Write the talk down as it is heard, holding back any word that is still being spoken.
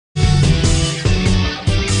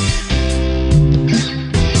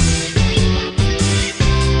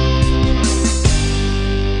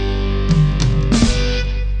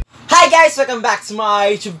guys! Welcome back to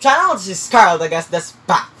my YouTube channel. This is Karl, Dagasdas,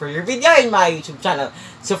 back for your video in my YouTube channel.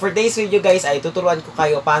 So for today's video guys, ay tuturuan ko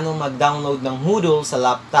kayo paano mag-download ng Moodle sa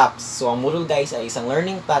laptops. So ang Moodle guys ay isang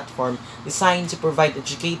learning platform designed to provide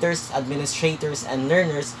educators, administrators, and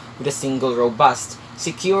learners with a single robust,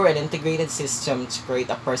 secure, and integrated system to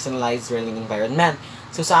create a personalized learning environment.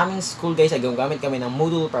 So sa aming school guys ay gumagamit kami ng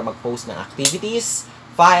Moodle para mag-post ng activities,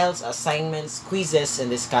 files, assignments, quizzes,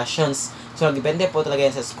 and discussions. So, depende po talaga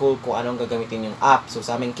yan sa school kung anong gagamitin yung app. So,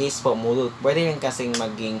 sa aming case po, Moodle, pwede rin kasing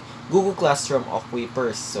maging Google Classroom o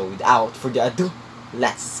Quippers. So, without further ado,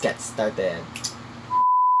 let's get started.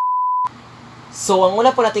 So, ang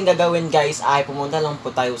una po natin gagawin guys ay pumunta lang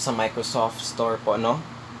po tayo sa Microsoft Store po, no?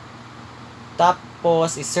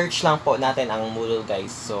 Tapos, i-search lang po natin ang Moodle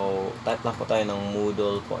guys. So, type lang po tayo ng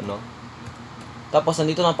Moodle po, no? Tapos,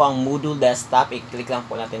 nandito na po ang Moodle desktop. I-click lang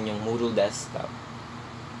po natin yung Moodle desktop.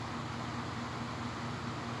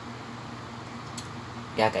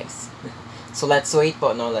 Yeah, guys. So, let's wait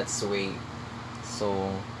po, no? Let's wait. So,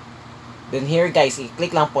 then here, guys,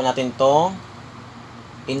 i-click lang po natin to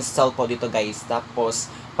install po dito, guys.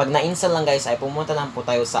 Tapos, pag na-install lang, guys, ay pumunta lang po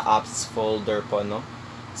tayo sa apps folder po, no?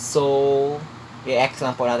 So, i-X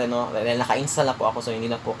lang po natin, no? Dahil naka-install na po ako, so hindi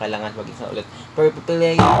na po kailangan mag-install ulit. Pero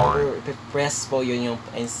pipili or press po yun yung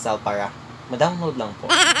install para ma-download lang po.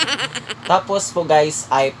 Tapos po guys,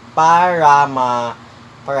 ay para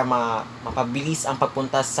mapabilis ang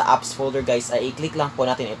pagpunta sa apps folder guys, ay i-click lang po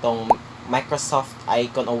natin itong Microsoft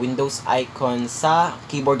icon o Windows icon sa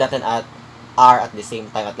keyboard natin at R at the same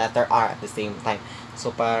time, at letter R at the same time. So,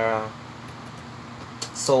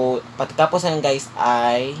 pagkatapos na guys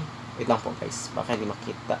ay wait lang po guys, baka hindi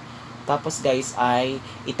makita. Tapos guys ay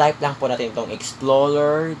i-type lang po natin itong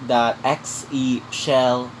explorer.exe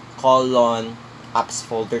shell : apps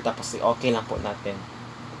folder, tapos i-okay lang po natin.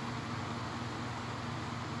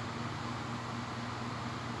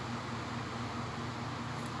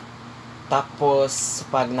 Tapos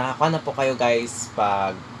pag nakakuha na po kayo guys,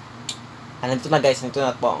 nandito na guys, nandito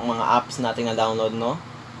na po ang mga apps natin na download, no?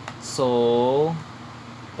 So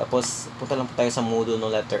tapos, punta lang po tayo sa Moodle, no?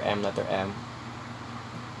 Letter M.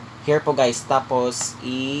 Here po guys, tapos,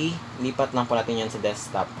 ilipat lang po natin yan sa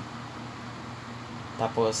desktop.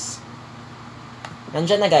 Tapos,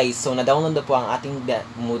 nandyan na guys. So, na-download na po ang ating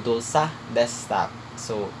Moodle sa desktop.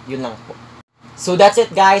 So, yun lang po. So, that's it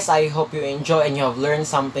guys. I hope you enjoy and you have learned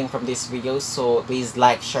something from this video. So, please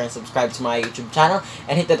like, share, and subscribe to my YouTube channel.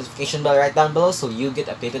 And hit the notification bell right down below so you get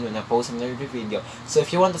updated when I post another video. So, if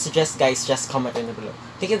you want to suggest guys, just comment in below.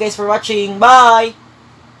 Thank you guys for watching. Bye!